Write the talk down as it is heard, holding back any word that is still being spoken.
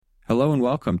Hello and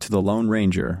welcome to The Lone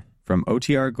Ranger from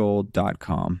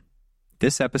OTRGold.com.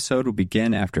 This episode will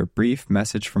begin after a brief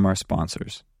message from our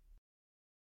sponsors.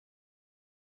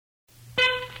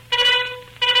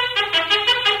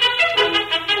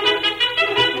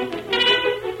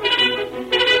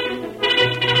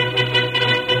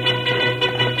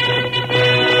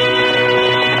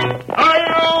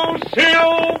 Hi-yo,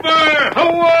 Silver!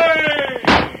 Away!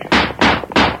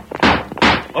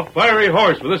 A fiery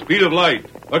horse with the speed of light,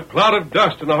 a cloud of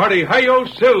dust, and a hearty hi-yo,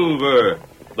 Silver,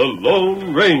 the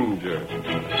Lone Ranger.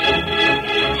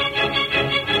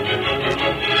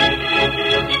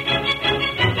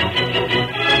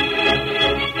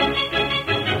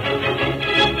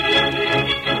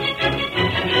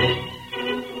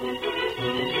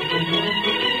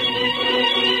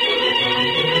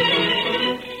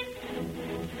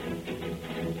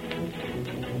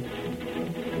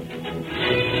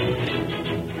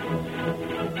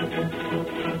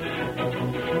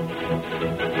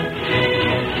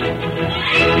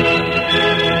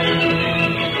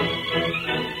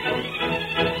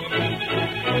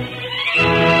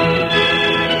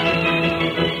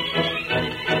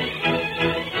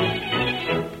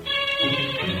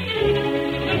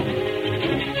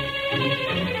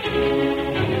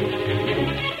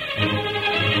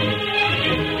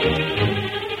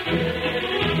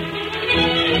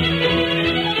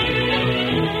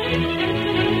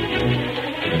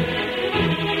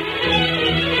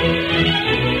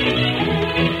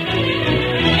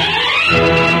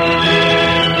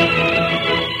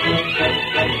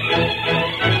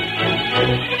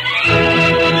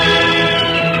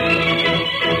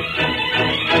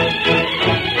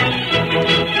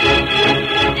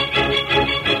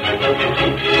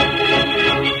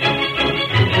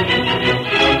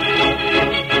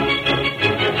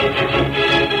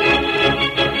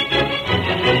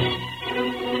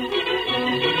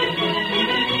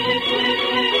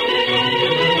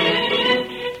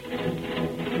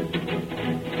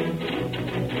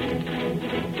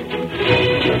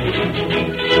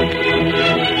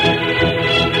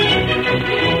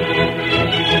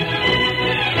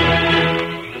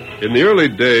 In the early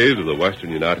days of the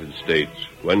western United States,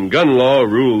 when gun law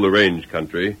ruled the range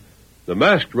country, the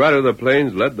masked rider of the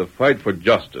plains led the fight for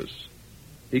justice.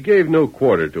 He gave no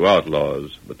quarter to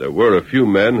outlaws, but there were a few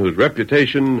men whose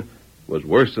reputation was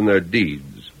worse than their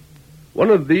deeds. One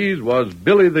of these was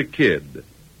Billy the Kid,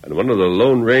 and one of the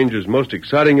Lone Ranger's most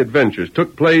exciting adventures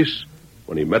took place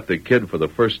when he met the Kid for the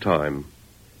first time.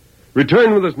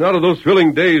 Return with us now to those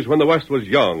thrilling days when the West was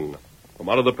young. From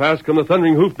out of the past come the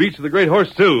thundering hoofbeats of the great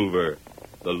horse Silver.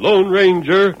 The Lone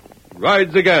Ranger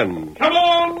rides again. Come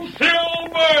on,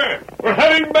 Silver! We're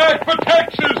heading back for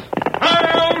Texas!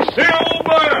 Hi-yo,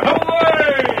 Silver!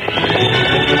 Away!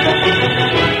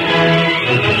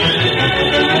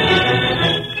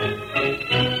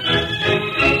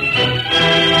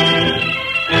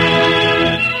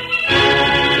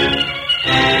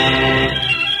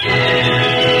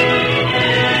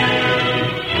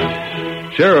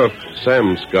 Sheriff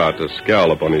Sam Scott, a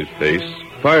scowl upon his face,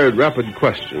 fired rapid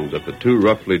questions at the two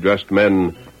roughly dressed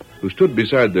men who stood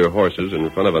beside their horses in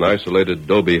front of an isolated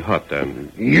adobe hut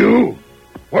and... You?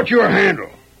 What's your handle?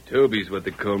 Toby's what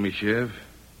they call me, Sheriff.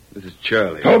 This is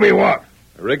Charlie. Toby what?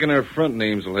 I reckon our front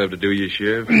names will have to do you,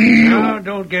 Sheriff. Now,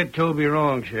 don't get Toby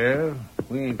wrong, Sheriff.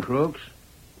 We ain't crooks.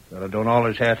 Fella don't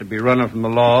always have to be running from the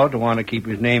law to want to keep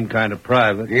his name kind of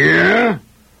private. Yeah?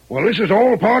 Well, this is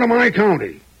all part of my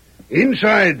county.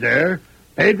 Inside there,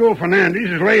 Pedro Fernandez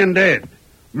is laying dead.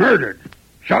 Murdered.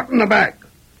 Shot in the back.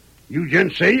 You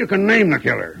gents say you can name the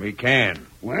killer. We can.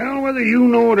 Well, whether you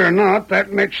know it or not,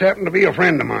 that Mex happened to be a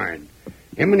friend of mine.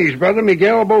 Him and his brother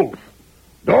Miguel both.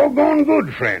 Doggone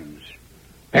good friends.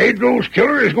 Pedro's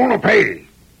killer is going to pay.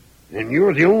 And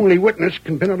you're the only witness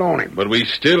can pin it on him. But we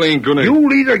still ain't gonna...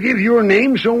 You'll either give your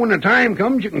name so when the time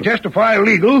comes you can testify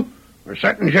legal or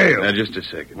sit in jail. Now, just a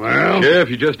second. Well? Sheriff,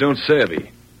 you just don't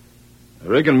savvy. I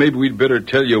reckon maybe we'd better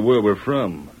tell you where we're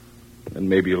from. Then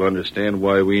maybe you'll understand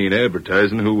why we ain't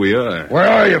advertising who we are. Where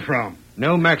are you from?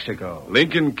 New Mexico.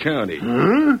 Lincoln County.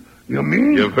 Huh? You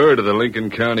mean? You've heard of the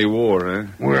Lincoln County War, huh?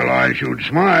 Well, I should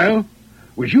smile.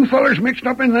 Was you fellers mixed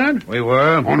up in that? We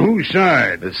were. On whose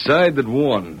side? The side that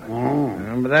won.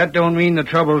 Oh. But that don't mean the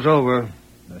trouble's over.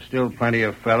 There's still plenty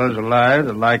of fellas alive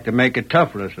that'd like to make it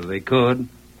tough for us if they could.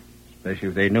 Especially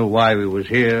if they knew why we was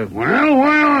here. Well,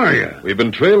 why are you? We've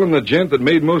been trailing the gent that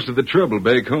made most of the trouble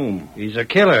back home. He's a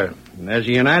killer, and there's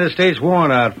a United States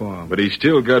warrant out for him. But he's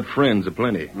still got friends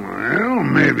aplenty. Well,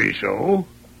 maybe so.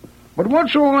 But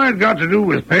what's all that got to do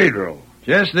with Pedro?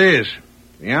 Just this.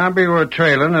 The hombre we're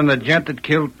trailing and the gent that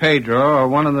killed Pedro are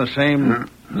one and the same...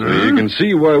 So you can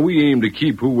see why we aim to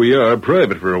keep who we are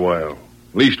private for a while.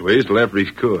 Leastways till after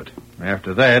he's caught.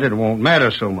 After that, it won't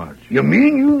matter so much. You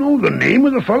mean you know the name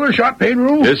of the feller shot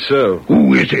Pedro? Yes, so.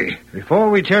 Who is he? Before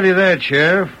we tell you that,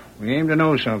 Sheriff, we aim to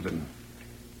know something.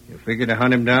 You figure to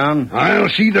hunt him down? I'll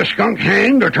see the skunk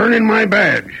hanged or turn in my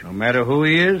badge. No matter who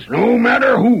he is? No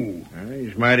matter who. Well,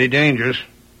 he's mighty dangerous.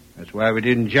 That's why we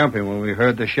didn't jump him when we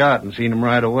heard the shot and seen him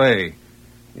right away.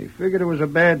 We figured it was a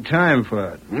bad time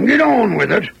for it. Get on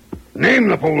with it. Name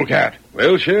the polecat.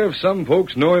 Well, Sheriff, some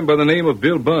folks know him by the name of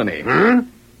Bill Bunny. Huh?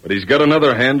 But he's got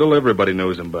another handle everybody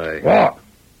knows him by. What?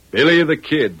 Billy the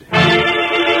Kid.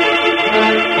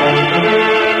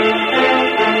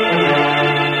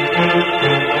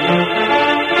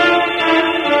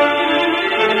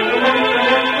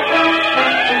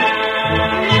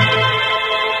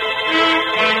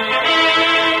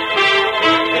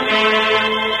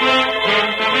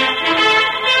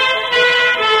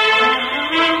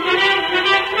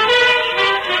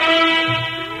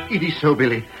 It is so,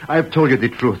 Billy. I have told you the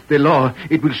truth. The law,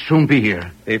 it will soon be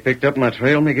here. They picked up my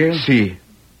trail, Miguel? See,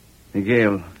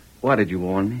 Miguel, why did you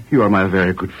warn me? you are my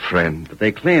very good friend. But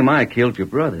they claim I killed your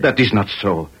brother. That is not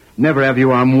so. Never have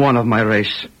you harmed one of my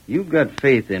race. You've got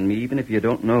faith in me, even if you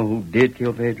don't know who did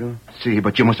kill Pedro? See,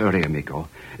 but you must hurry, amigo.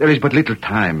 There is but little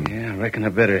time. Yeah, I reckon I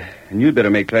better. And you'd better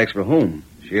make tracks for home.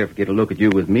 Sheriff get a look at you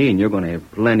with me, and you're going to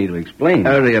have plenty to explain.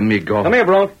 Hurry, amigo. Come here,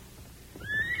 Bronk.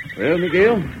 Well,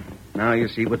 Miguel, now you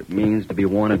see what it means to be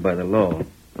wanted by the law.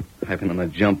 I've been on a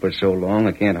jump for so long,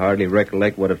 I can't hardly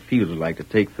recollect what it feels like to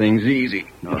take things easy.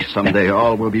 Oh, someday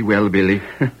all will be well, Billy.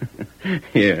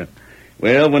 Yeah.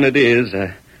 Well, when it is,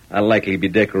 I'll likely be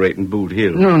decorating Boot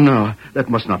Hill. No, that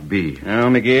must not be. Now,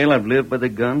 Miguel, I've lived by the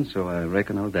gun, so I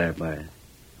reckon I'll die by it.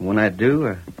 And when I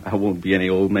do, I won't be any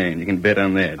old man. You can bet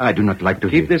on that. I do not like to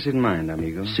Keep hear. this in mind,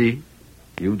 amigo. See?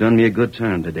 You've done me a good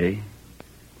turn today.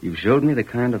 You've showed me the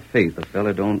kind of faith a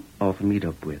fella don't often meet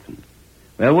up with. And,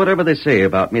 well, whatever they say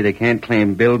about me, they can't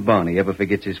claim Bill Bonney ever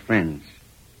forgets his friends.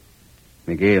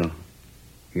 Miguel,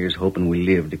 here's hoping we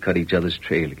live to cut each other's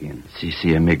trail again.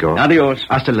 Si, amigo. Adios.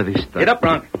 Hasta la vista. Get up,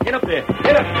 Bronk. Get up there.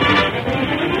 Get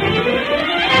up.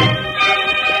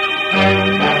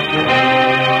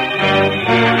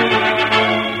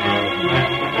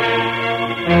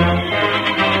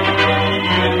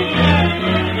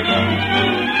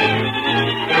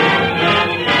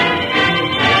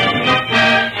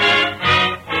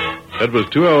 It was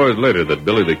 2 hours later that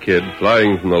Billy the Kid,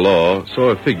 flying from the law, saw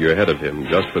a figure ahead of him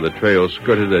just where the trail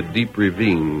skirted a deep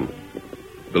ravine.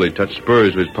 Billy touched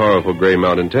spurs to his powerful gray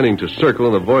mount, intending to circle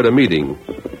and avoid a meeting.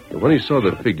 But when he saw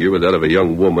the figure with that of a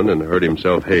young woman and heard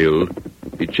himself hailed,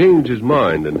 he changed his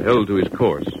mind and held to his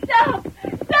course. Stop!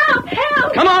 Stop!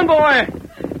 Help! Come on, boy.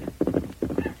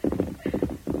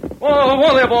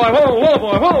 Whoa there, boy. Whoa,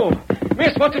 boy. Whoa.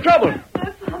 Miss, what's the trouble?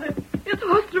 My father, his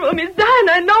horse threw him. He's dying.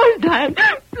 I know he's dying.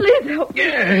 Please help me.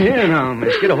 Yeah, now,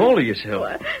 miss, get a hold of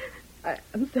yourself.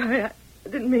 I'm sorry. I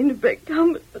didn't mean to break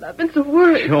down, but I've been so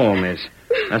worried. Sure, miss.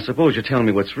 I suppose you tell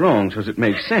me what's wrong so it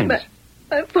makes sense.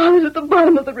 My father's at the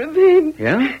bottom of the ravine.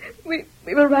 Yeah? We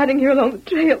were riding here along the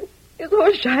trail. His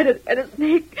horse shied at a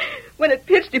snake. When it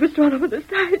pitched, he was thrown over the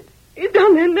side. He's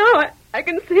down there now. I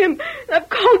can see him. I've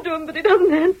called to him, but he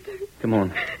doesn't answer. Come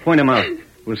on. Point him out.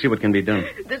 We'll see what can be done.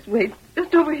 This way.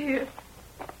 Just over here.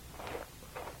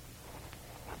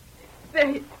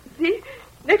 There. See?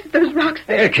 Next to those rocks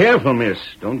there. Hey, careful, miss.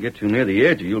 Don't get too near the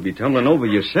edge or you'll be tumbling over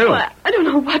yourself. Oh, I don't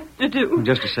know what to do.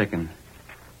 Just a second.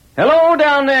 Hello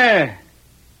down there.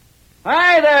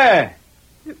 Hi there.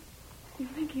 You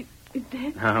think he's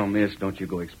dead? Now, miss, don't you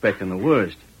go expecting the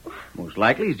worst. Most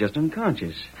likely he's just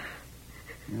unconscious.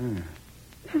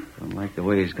 Don't like the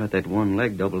way he's got that one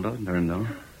leg doubled up and turned on.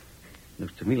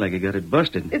 Looks to me like he got it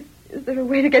busted. Is there a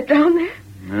way to get down there?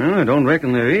 No, I don't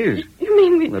reckon there is. You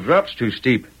mean we... The drop's too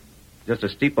steep. Just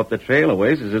as steep up the trail a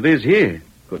ways as it is here.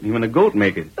 Couldn't even a goat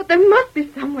make it. But there must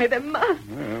be some way. There must.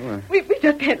 Well, We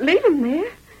just can't leave him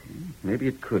there. maybe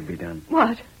it could be done.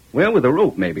 What? Well, with a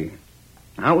rope, maybe.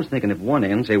 I was thinking if one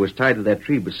end, say, was tied to that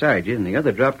tree beside you and the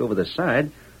other dropped over the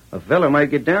side, a fella might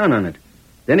get down on it.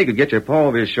 Then he could get your paw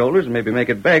over his shoulders and maybe make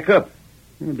it back up.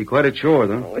 It'd be quite a chore,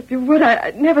 though. Oh, if you would,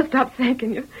 I'd never stop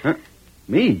thanking you. Huh?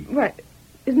 Me? Why,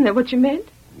 isn't that what you meant?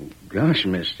 Gosh,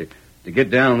 mister. To get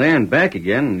down there and back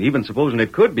again, even supposing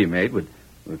it could be made, would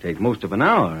take most of an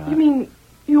hour. You mean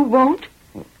you won't?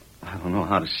 I don't know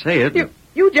how to say it.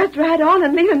 You just ride on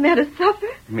and leave him there to suffer?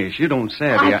 Miss, you don't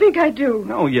savvy. I think I do.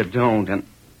 No, you don't, and...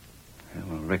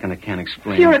 Well, I reckon I can't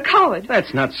explain. You're a coward.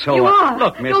 That's not so. You are.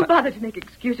 Look, miss... Don't bother to make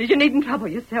excuses. You needn't trouble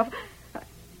yourself.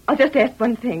 I'll just ask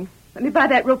one thing. Let me buy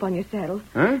that rope on your saddle.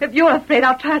 Huh? If you're afraid,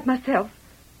 I'll try it myself.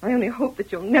 I only hope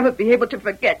that you'll never be able to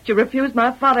forget you refused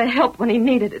my father help when he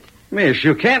needed it. Miss,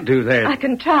 you can't do that. I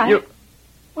can try.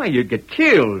 Why, you'd get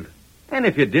killed. And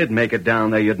if you did make it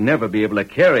down there, you'd never be able to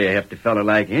carry a hefty fella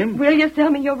like him. Will you sell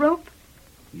me your rope?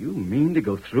 You mean to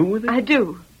go through with it? I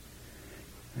do.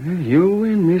 Well, you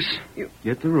win, miss.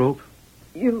 Get the rope.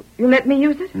 You let me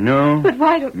use it? No. But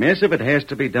why don't... Miss, if it has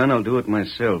to be done, I'll do it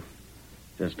myself.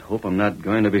 Just hope I'm not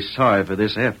going to be sorry for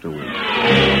this afterwards.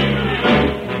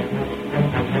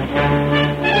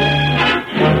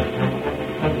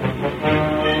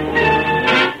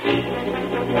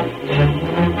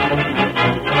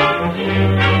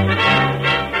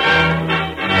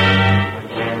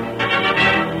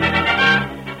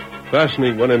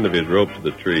 Fastening one end of his rope to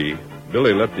the tree,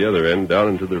 Billy let the other end down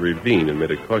into the ravine and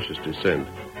made a cautious descent.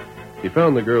 He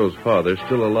found the girl's father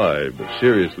still alive, but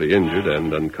seriously injured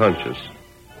and unconscious.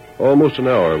 Almost an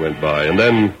hour went by, and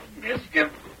then... Miss, give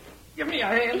me a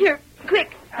hand. Here,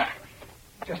 quick.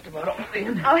 Just about all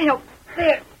in. I'll help.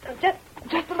 There.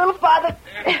 Just a little farther.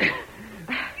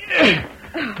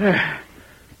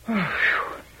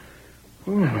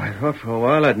 Oh, I thought for a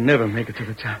while I'd never make it to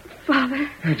the top. Father.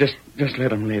 Just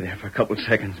let him lay there for a couple of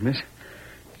seconds, miss.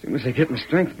 As soon as I get my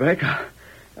strength back,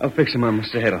 I'll fix him on my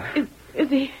saddle. Is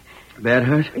he... Bad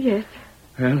hurt? Yes.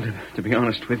 Well, to be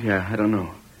honest with you, I don't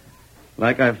know.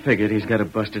 Like I figured, he's got a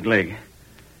busted leg.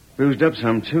 Bruised up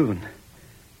some, too, and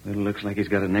it looks like he's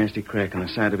got a nasty crack on the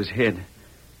side of his head.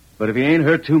 But if he ain't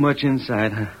hurt too much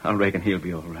inside, I reckon he'll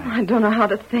be all right. I don't know how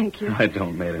to thank you. It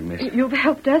don't matter, miss. You've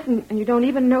helped us, and you don't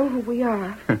even know who we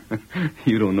are.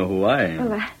 You don't know who I am.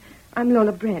 Well, I'm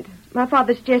Lola Brent. My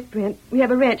father's Jess Brent. We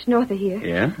have a ranch north of here.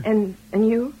 Yeah? And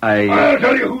you? I'll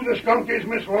tell you who the skunk is,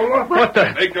 Miss Lola. What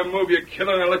the? Make a move, you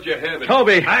killer, and I'll let you have it.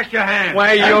 Toby! Pass your hand.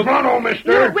 Why, you... And pronto,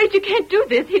 mister. No, wait, you can't do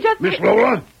this. He just... Miss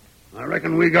Lola, I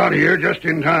reckon we got here just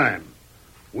in time.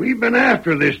 We've been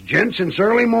after this gent since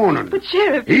early morning. But,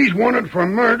 Sheriff... He's wanted for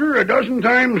murder a dozen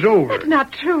times over. That's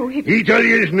not true. He tell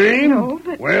you his name? No,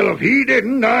 but... Well, if he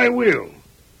didn't, I will.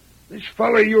 This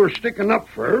fella you're sticking up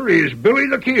for is Billy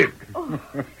the Kid. Oh.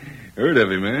 Heard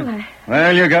of him, eh?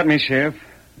 Well, you got me, Sheriff.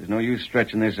 There's no use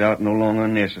stretching this out no longer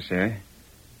unnecessary.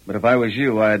 But if I was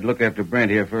you, I'd look after Brent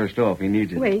here first off. He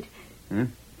needs it. Wait. Huh?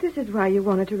 This is why you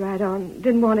wanted to ride on.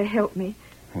 Didn't want to help me.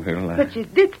 Well, But you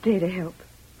did stay to help.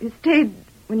 You stayed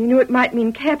when you knew it might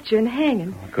mean capture and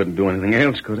hanging. I couldn't do anything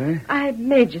else, could I? I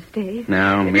made you stay.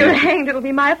 Now, If miss... you're hanged, it'll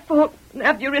be my fault.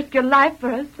 After you risk your life for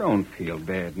us. Don't feel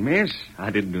bad, miss.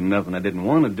 I didn't do nothing I didn't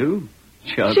want to do.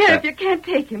 Just Sheriff, you can't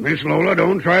take him. Miss Lola,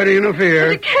 don't try to But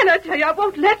interfere. you can, I tell you. I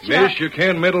won't let you. Miss, you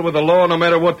can't meddle with the law no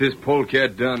matter what this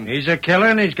polecat done. He's a killer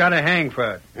and he's got to hang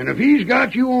for it. And if he's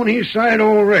got you on his side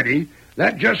already,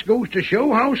 that just goes to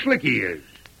show how slick he is.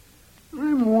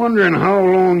 I'm wondering how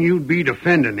long you'd be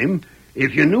defending him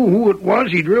if you knew who it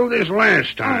was he drilled this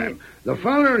last time. The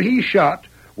feller he shot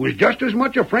was just as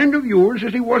much a friend of yours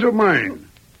as he was of mine.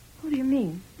 What do you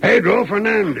mean? Pedro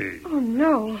Fernandez. Oh,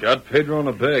 no. Shot Pedro on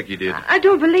the back, he did. I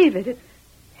don't believe it. It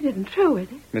isn't true,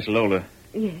 is it? Miss Lola,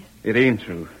 Yes. it ain't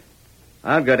true.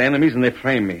 I've got enemies and they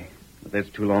frame me. But that's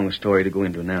too long a story to go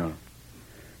into now.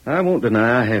 I won't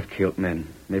deny I have killed men.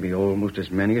 Maybe almost as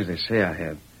many as they say I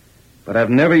have. But I've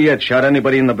never yet shot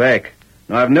anybody in the back.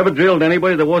 No, I've never drilled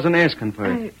anybody that wasn't asking for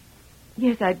it.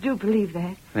 Yes, I do believe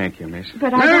that. Thank you, miss.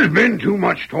 But I There's don't... been too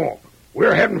much talk.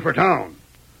 We're heading for town.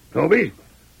 Toby,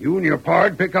 you and your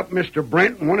pard pick up Mr.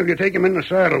 Brent and one of you take him in the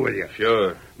saddle with you.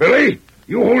 Sure. Billy,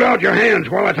 you hold out your hands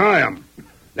while I tie him.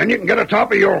 Then you can get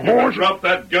atop of your horse. Drop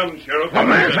that gun, Sheriff. Come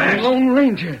here, fast. Lone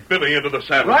Ranger. Billy into the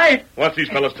saddle. Right. Watch these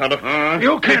fellas, Tonto.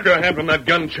 You Keep can't... your hand from that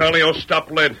gun, Charlie, or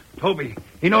stop lead. Toby,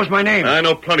 he knows my name. I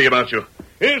know plenty about you.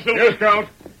 Here's the Scout.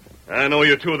 I know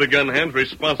you're two of the gun hands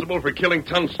responsible for killing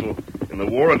Tunstall in the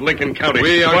war at Lincoln County.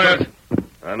 We are... Quiet.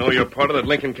 I know you're part of that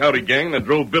Lincoln County gang that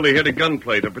drove Billy here to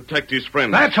gunplay to protect his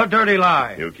friends. That's a dirty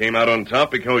lie. You came out on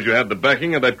top because you had the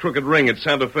backing of that crooked ring at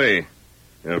Santa Fe.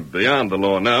 You're beyond the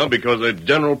law now because a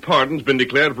general pardon's been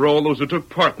declared for all those who took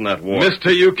part in that war.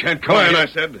 Mister, you can't come Quiet, here. I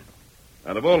said.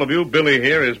 Out of all of you, Billy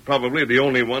here is probably the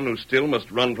only one who still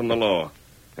must run from the law.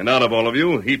 And out of all of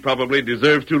you, he probably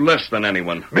deserves to less than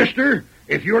anyone. Mister,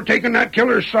 if you're taking that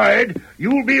killer's side,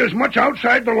 you'll be as much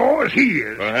outside the law as he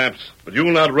is. Perhaps, but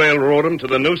you'll not railroad him to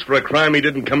the noose for a crime he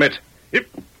didn't commit. Get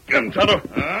him, Tonto.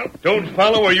 Don't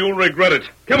follow or you'll regret it.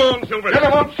 Come on, Silver. Get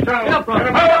him up, Scout. Get up, Get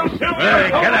him brother. up, Silver. Hey,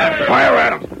 get after him. Fire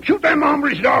at him. Shoot them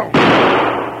hombres down.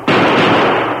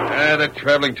 They're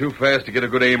traveling too fast to get a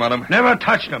good aim on him. Never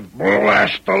touched him.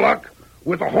 Blast the luck.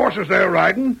 With the horses they're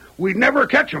riding, we'd never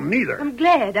catch them, neither. I'm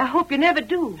glad. I hope you never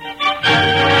do.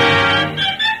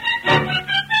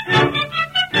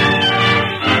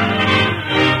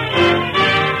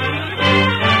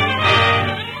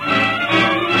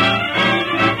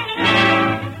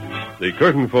 the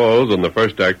curtain falls on the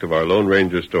first act of our Lone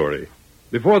Ranger story.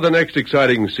 Before the next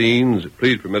exciting scenes,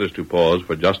 please permit us to pause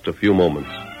for just a few moments.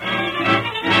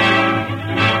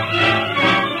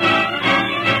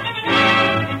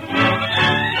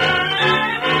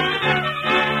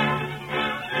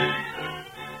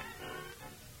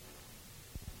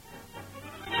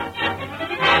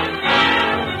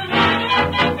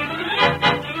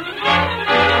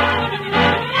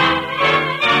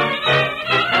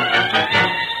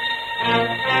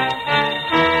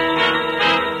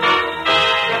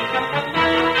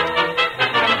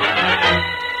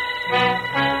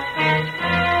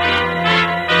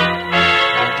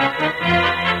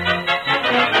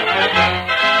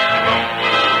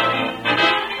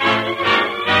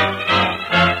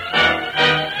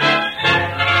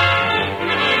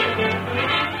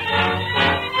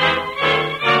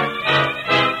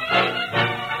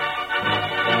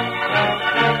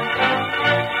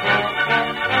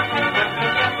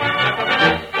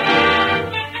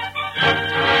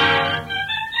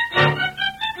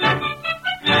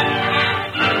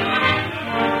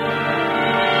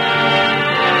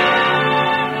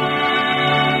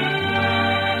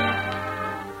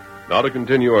 Now to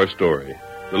continue our story.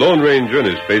 The Lone Ranger and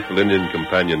his faithful Indian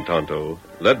companion Tonto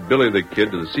led Billy the Kid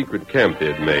to the secret camp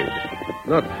they had made,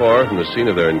 not far from the scene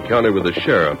of their encounter with the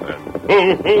sheriff.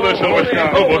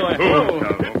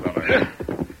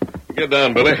 Get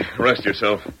down, Billy. Rest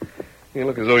yourself. You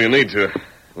look as though you need to.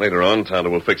 Later on,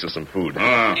 Tonto will fix us some food.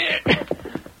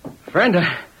 Friend,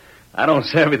 I don't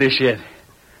savvy this yet.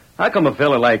 How come a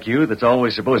fella like you, that's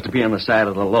always supposed to be on the side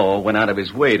of the law, went out of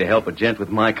his way to help a gent with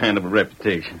my kind of a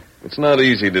reputation? It's not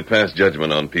easy to pass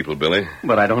judgment on people, Billy.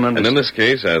 But I don't understand. And in this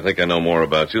case, I think I know more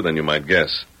about you than you might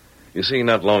guess. You see,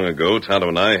 not long ago, Tonto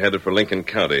and I headed for Lincoln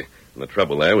County, and the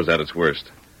trouble there was at its worst.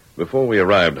 Before we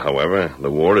arrived, however, the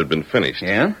war had been finished.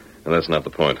 Yeah? And that's not the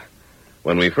point.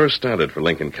 When we first started for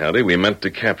Lincoln County, we meant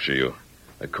to capture you.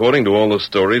 According to all the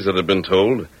stories that had been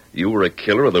told, you were a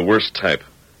killer of the worst type.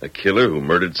 A killer who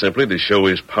murdered simply to show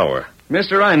his power.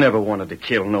 Mister, I never wanted to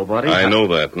kill nobody. I know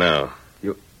that now.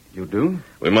 You do?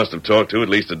 We must have talked to at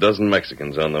least a dozen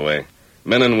Mexicans on the way.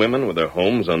 Men and women with their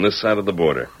homes on this side of the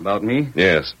border. About me?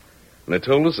 Yes. And they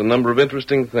told us a number of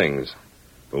interesting things.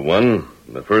 For one,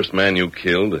 the first man you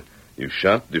killed, you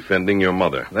shot defending your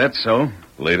mother. That's so.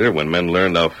 Later, when men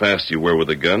learned how fast you were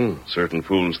with a gun, certain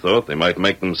fools thought they might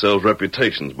make themselves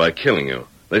reputations by killing you.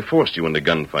 They forced you into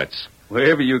gunfights.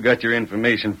 Wherever you got your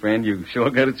information, friend, you sure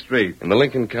got it straight. In the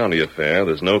Lincoln County affair,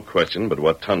 there's no question but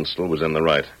what Tunstall was in the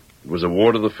right. It was a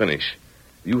war to the finish.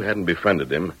 If you hadn't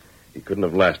befriended him, he couldn't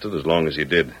have lasted as long as he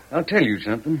did. I'll tell you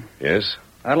something. Yes?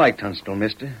 I like Tunstall,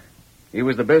 mister. He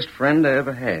was the best friend I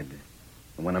ever had.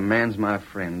 And when a man's my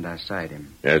friend, I side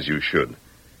him. As you should.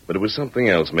 But it was something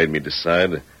else made me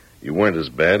decide you weren't as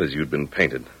bad as you'd been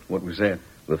painted. What was that?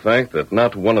 The fact that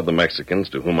not one of the Mexicans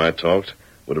to whom I talked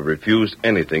would have refused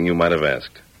anything you might have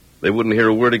asked. They wouldn't hear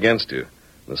a word against you.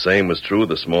 The same was true of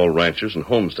the small ranchers and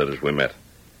homesteaders we met.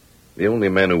 The only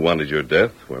men who wanted your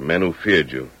death were men who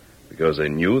feared you, because they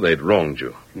knew they'd wronged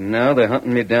you. Now they're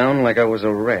hunting me down like I was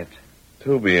a rat.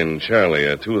 Toby and Charlie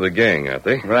are two of the gang, aren't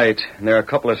they? Right. And there are a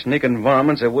couple of sneaking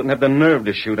varmints that wouldn't have the nerve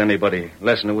to shoot anybody,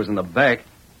 less than it was in the back.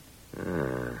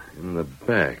 In the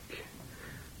back.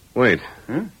 Wait.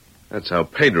 Huh? That's how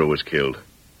Pedro was killed.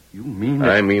 You mean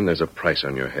that... I mean there's a price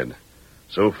on your head.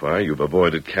 So far, you've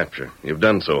avoided capture. You've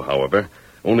done so, however,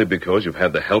 only because you've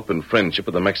had the help and friendship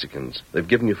of the Mexicans. They've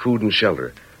given you food and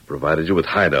shelter, provided you with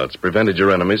hideouts, prevented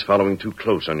your enemies following too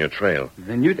close on your trail.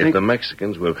 Then you think... If the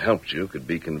Mexicans who have helped you could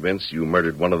be convinced you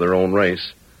murdered one of their own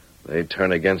race, they'd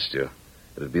turn against you.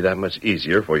 It'd be that much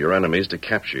easier for your enemies to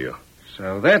capture you.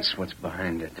 So that's what's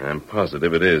behind it. I'm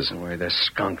positive it is. Why, the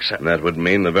skunks... And that would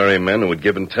mean the very men who had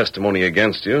given testimony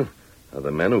against you are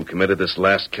the men who committed this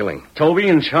last killing. Toby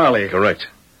and Charlie. Correct.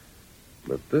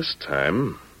 But this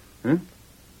time... Huh?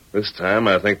 This time,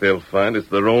 I think they'll find it's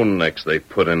their own necks they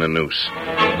put in a noose.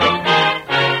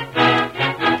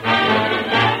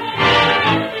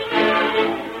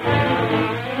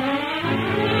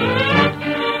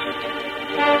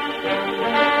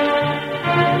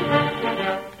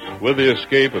 With the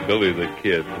escape of Billy the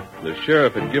Kid, the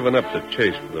sheriff had given up the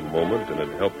chase for the moment and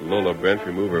had helped Lola Brent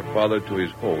remove her father to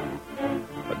his home.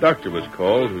 A doctor was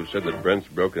called who said that Brent's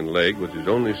broken leg was his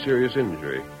only serious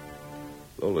injury.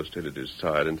 Lola stayed at his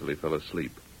side until he fell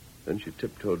asleep. Then she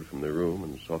tiptoed from the room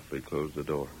and softly closed the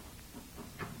door.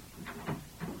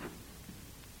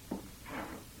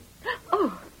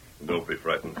 Oh. Don't be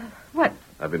frightened. What?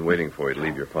 I've been waiting for you to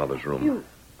leave your father's room.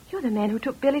 You're the man who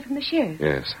took Billy from the sheriff.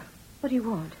 Yes. What do you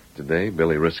want? Today,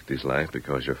 Billy risked his life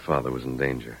because your father was in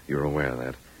danger. You're aware of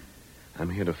that. I'm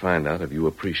here to find out if you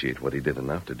appreciate what he did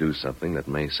enough to do something that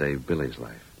may save Billy's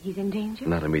life. He's in danger?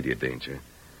 Not immediate danger.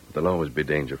 But there'll always be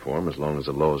danger for him as long as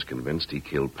the law is convinced he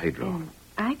killed Pedro. And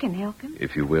I can help him?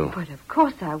 If you will. But of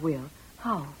course I will.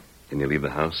 How? Can you leave the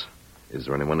house? Is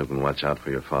there anyone who can watch out for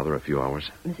your father a few hours?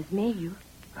 Mrs. Mayhew.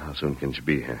 How soon can she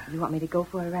be here? You want me to go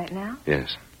for her right now?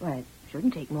 Yes. Well, it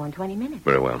shouldn't take more than 20 minutes.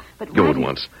 Very well. But go why at do you-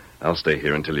 once. I'll stay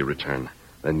here until you return.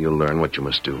 Then you'll learn what you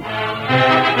must do.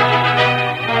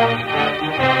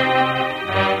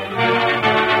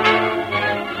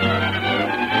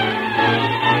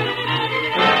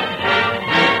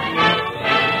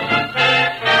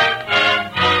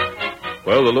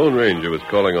 While the Lone Ranger was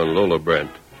calling on Lola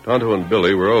Brent, Tonto and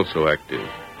Billy were also active.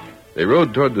 They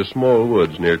rode toward the small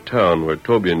woods near town where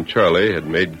Toby and Charlie had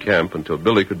made camp until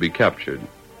Billy could be captured.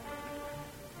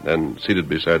 Then, seated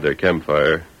beside their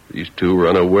campfire, these two were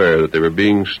unaware that they were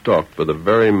being stalked by the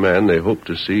very man they hoped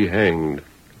to see hanged.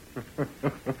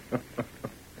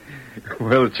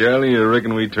 Well, Charlie, I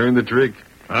reckon we turned the trick.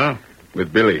 Huh?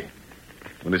 With Billy.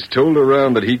 When it's told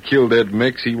around that he killed that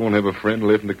Mex, he won't have a friend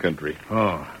left in the country.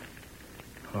 Oh,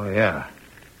 yeah.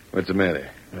 What's the matter?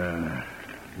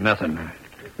 Nothing.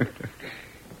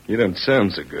 You don't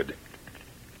sound so good.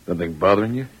 Something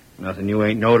bothering you? Nothing you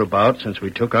ain't knowed about since we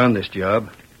took on this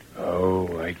job.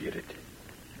 Oh, I get it.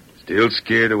 Still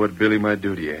scared of what Billy might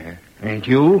do to you, huh? Ain't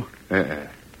you?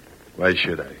 Why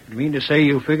should I? You mean to say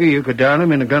you figure you could down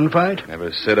him in a gunfight?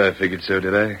 Never said I figured so,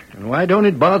 did I? And why don't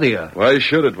it bother you? Why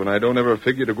should it when I don't ever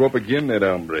figure to go up again that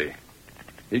hombre?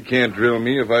 He can't drill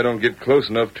me if I don't get close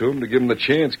enough to him to give him the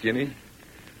chance, can he?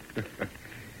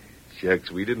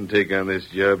 Shucks, we didn't take on this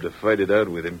job to fight it out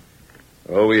with him.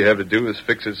 All we have to do is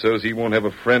fix it so he won't have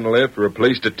a friend left or a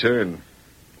place to turn.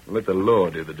 Let the law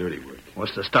do the dirty work.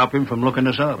 What's to stop him from looking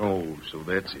us up? Oh, so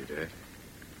that's it, eh?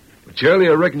 Well, Charlie,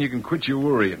 I reckon you can quit your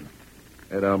worrying.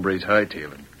 That hombre's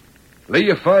hightailing. Lay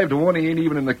you 5 to 1, he ain't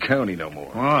even in the county no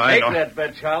more. Oh, I Take don't. that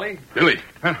bet, Charlie. Billy.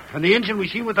 And the engine we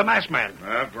seen with the masked man.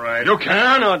 That's right. You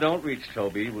can. No, don't reach,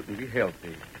 Toby. It wouldn't be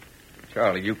healthy.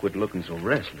 Charlie, you quit looking so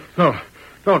restless. No,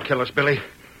 don't kill us, Billy.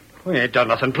 We ain't done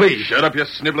nothing, please. Shut up, you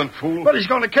sniveling fool. But he's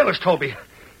going to kill us, Toby.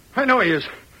 I know he is.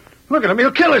 Look at him.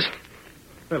 He'll kill us.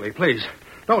 Billy, please,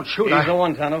 don't shoot. He's the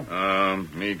one, Tonto.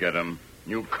 Me get him.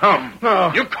 You come.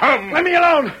 No. You come. Let me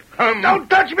alone. Come. Don't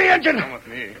touch me, engine. Come with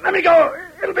me. Let me go.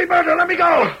 It'll be murder. Let me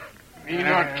go. Me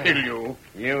not kill you.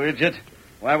 You idiot.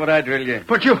 Why would I drill you?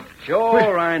 But you...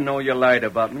 Sure, I know you lied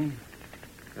about me.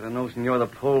 Got a notion you're the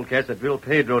polecat that drilled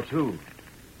Pedro, too.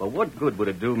 But what good would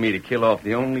it do me to kill off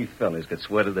the only fellas that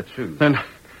swear to the truth? Then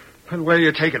where are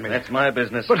you taking me? That's my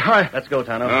business. But I... Let's go,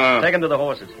 Tonto. Take him to the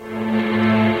horses.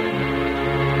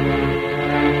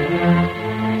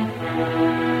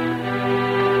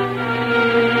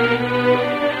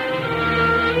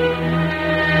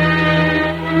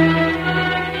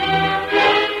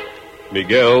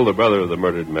 Miguel, the brother of the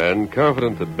murdered man,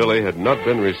 confident that Billy had not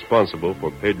been responsible for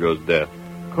Pedro's death,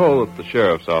 called at the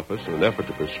sheriff's office in an effort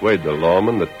to persuade the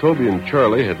lawman that Toby and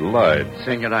Charlie had lied.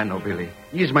 Senor, I know Billy.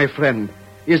 He's my friend.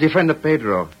 He's the friend of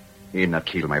Pedro. He not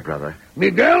kill my brother.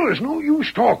 Miguel, there's no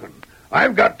use talking.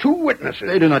 I've got 2 witnesses.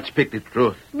 They do not speak the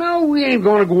truth. Now, we ain't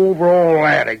going to go over all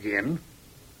that again.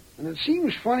 And it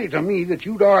seems funny to me that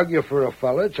you'd argue for a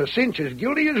fella that's a cinch as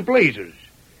guilty as blazes.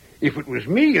 If it was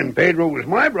me and Pedro was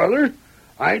my brother,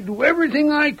 I'd do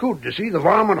everything I could to see the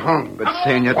varmint hung. But,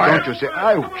 Senor, Quiet. don't you say...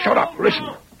 Shut up. Listen.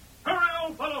 Hurry,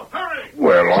 old fellow, hurry!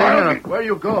 Well, Senor, where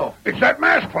you go? It's that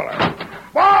masked fella.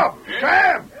 Bob,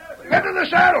 Sam, get to the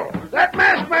saddle. That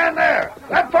masked man there.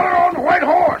 That fella on the white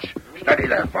horse. Steady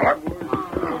there, fella.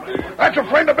 That's a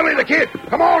friend of Billy the Kid.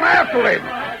 Come on after him.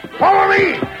 Follow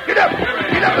me. Get up.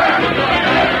 Get up there.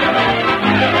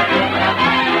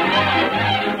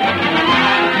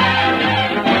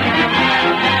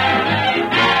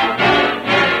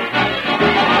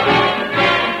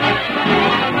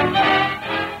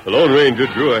 The Lone Ranger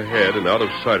drew ahead and out of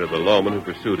sight of the lawman who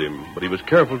pursued him, but he was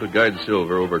careful to guide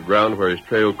Silver over ground where his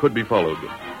trail could be followed.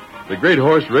 The great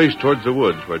horse raced towards the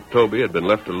woods where Toby had been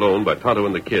left alone by Tonto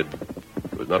and the Kid.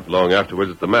 It was not long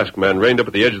afterwards that the masked man reined up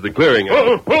at the edge of the clearing.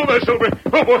 Oh, there, Silver.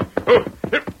 Oh, boy.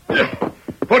 Oh.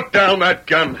 Put down that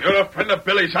gun. You're a friend of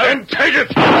Billy's. Then take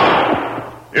it.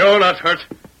 You're not hurt.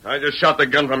 I just shot the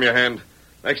gun from your hand.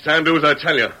 Next time, do as I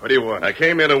tell you. What do you want? I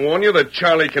came here to warn you that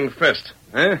Charlie confessed.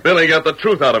 Huh? Billy got the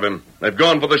truth out of him. They've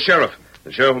gone for the sheriff.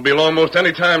 The sheriff will be along most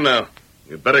any time now.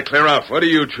 You'd better clear out. What are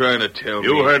you trying to tell me?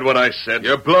 You heard what I said.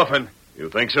 You're bluffing. You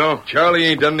think so? Charlie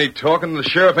ain't done any talking, and the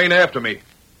sheriff ain't after me.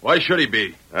 Why should he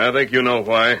be? I think you know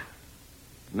why.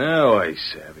 Now I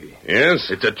savvy. Yes?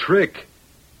 It's a trick.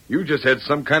 You just had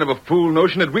some kind of a fool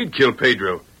notion that we'd kill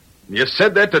Pedro. You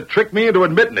said that to trick me into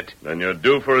admitting it. Then you're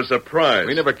due for a surprise.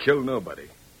 We never killed nobody. It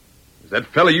was that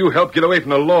fella you helped get away from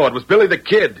the law. It was Billy the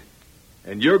Kid.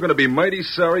 And you're going to be mighty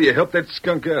sorry you helped that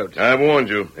skunk out. I warned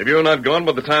you. If you're not gone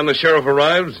by the time the sheriff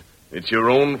arrives, it's your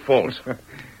own fault.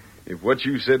 If what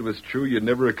you said was true, you'd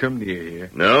never have come near here.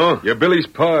 No? You're Billy's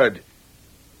pard.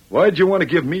 Why'd you want to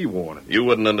give me warning? You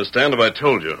wouldn't understand if I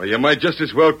told you. Well, you might just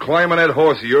as well climb on that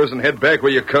horse of yours and head back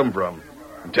where you come from.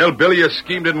 And tell Billy your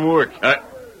scheme didn't work.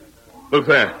 Look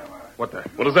there. What the?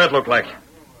 What does that look like?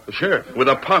 The sheriff. With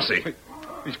a posse.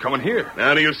 He's coming here.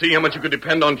 Now, do you see how much you could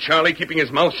depend on Charlie keeping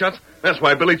his mouth shut? That's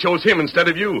why Billy chose him instead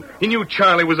of you. He knew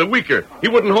Charlie was a weaker. He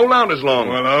wouldn't hold out as long.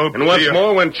 Well, and what's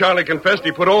more, when Charlie confessed,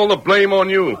 he put all the blame on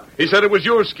you. He said it was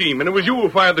your scheme, and it was you who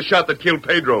fired the shot that killed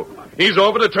Pedro. He's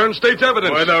over to turn state's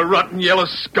evidence. Why, the rotten yellow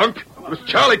skunk. It was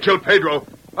Charlie killed Pedro.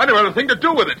 I never had a thing to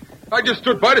do with it. I just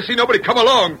stood by to see nobody come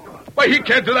along. Why, he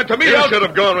can't do that to me. You should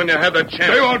have gone when you had the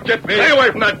chance. They won't get me. Stay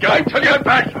away from that guy. I tell you, get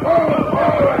back.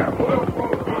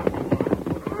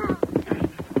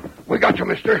 We got you,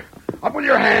 mister. Up with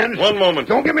your hands. One moment.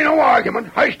 Don't give me no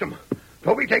argument. Heist him.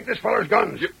 Toby, take this feller's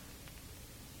guns.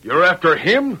 You're after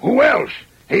him? Who else?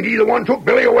 Ain't he the one took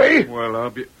Billy away? Well, I'll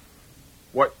be...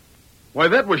 Why,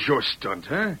 that was your stunt,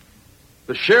 huh?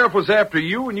 The sheriff was after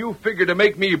you, and you figured to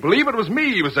make me believe it was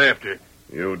me he was after.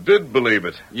 You did believe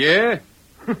it. Yeah?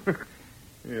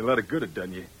 Yeah, a lot of good it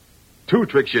done you. 2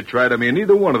 tricks you tried on me, and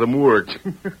neither one of them worked.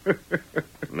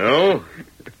 No?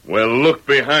 Well, look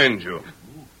behind you.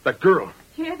 That girl.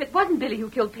 Sheriff, it wasn't Billy who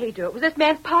killed Pedro. It was this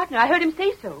man's partner. I heard him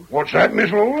say so. What's that,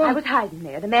 Miss Lola? I was hiding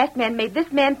there. The masked man made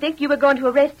this man think you were going to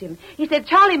arrest him. He said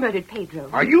Charlie murdered Pedro.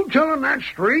 Are you telling that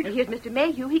straight? And here's Mr.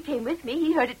 Mayhew. He came with me.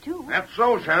 He heard it, too. That's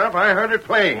so, Sheriff. I heard it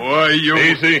plain. Why, you...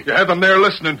 Easy. You had them there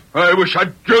listening. I wish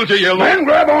I'd drilled you, you Man,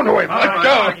 grab onto him. Let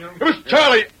go. It was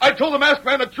Charlie. I told the masked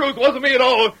man the truth. It wasn't me at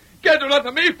all. Can't do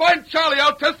nothing to me. Find Charlie.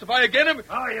 I'll testify against him.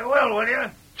 Oh, you will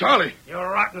you? Charlie. You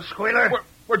rotten squealer.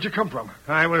 Where'd you come from?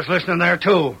 I was listening there,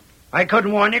 too. I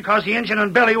couldn't warn you because the Injun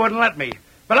and Billy wouldn't let me.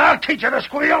 But I'll teach you to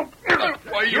squeal.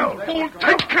 Why, you fool.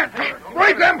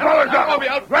 Break them fellas up.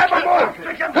 Grab them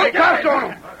both. Put cuffs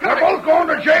on them. They're both going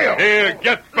to jail. Here,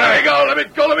 get back. Let me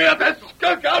go. Let me out that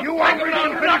skunk out. You won't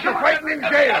finish your fighting in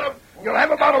jail. You'll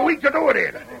have about a week to do it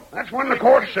in. That's when the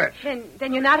court sets.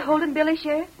 Then you're not holding Billy,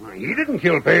 Sheriff? He didn't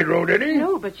kill Pedro, did he?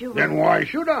 No, but you... Then why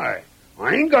should I?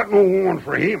 I ain't got no warrant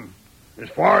for him. As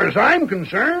far as I'm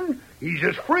concerned, he's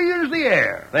as free as the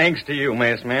air. Thanks to you,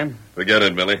 masked man. Forget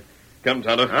it, Billy. Come,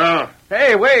 Tonto.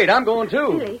 Hey, wait, I'm going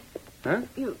too. Billy? Huh?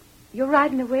 You're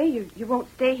riding away? You won't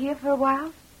stay here for a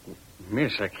while?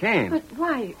 Miss, I can't. But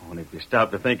why? Well, if you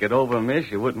stop to think it over, miss,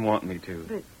 you wouldn't want me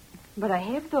to. But I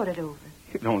have thought it over.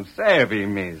 You don't savvy,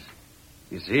 miss.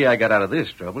 You see, I got out of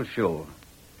this trouble, sure.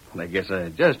 But I guess I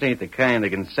just ain't the kind that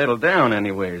can settle down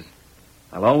anyways.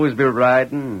 I'll always be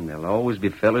riding, and there'll always be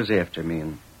fellas after me,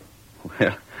 and...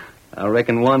 Well, I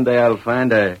reckon one day I'll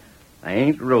find I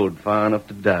ain't rode far enough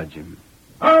to dodge him.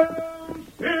 Get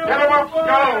him up,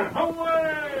 go!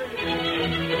 Away!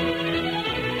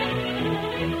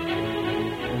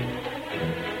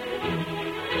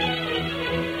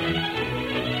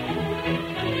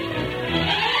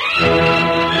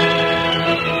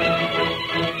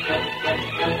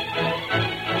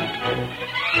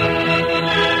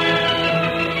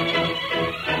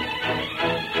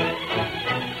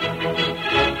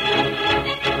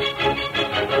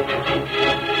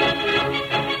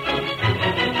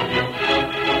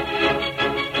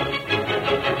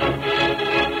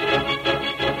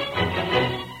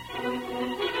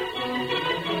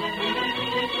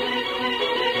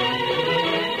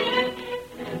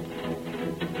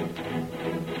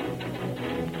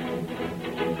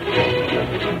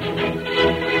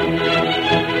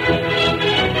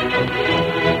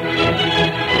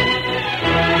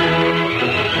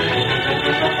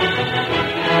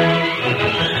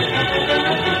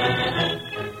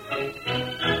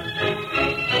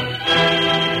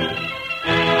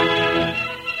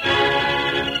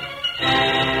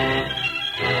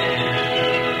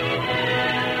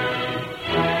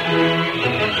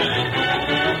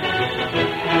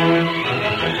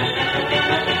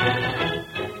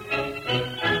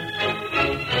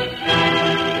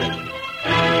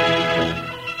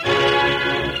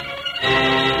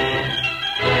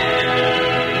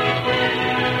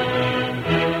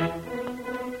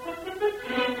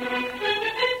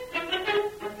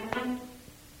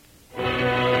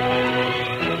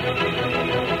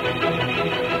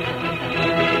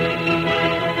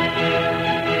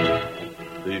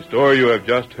 The story you have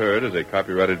just heard is a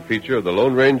copyrighted feature of the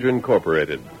Lone Ranger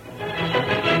Incorporated.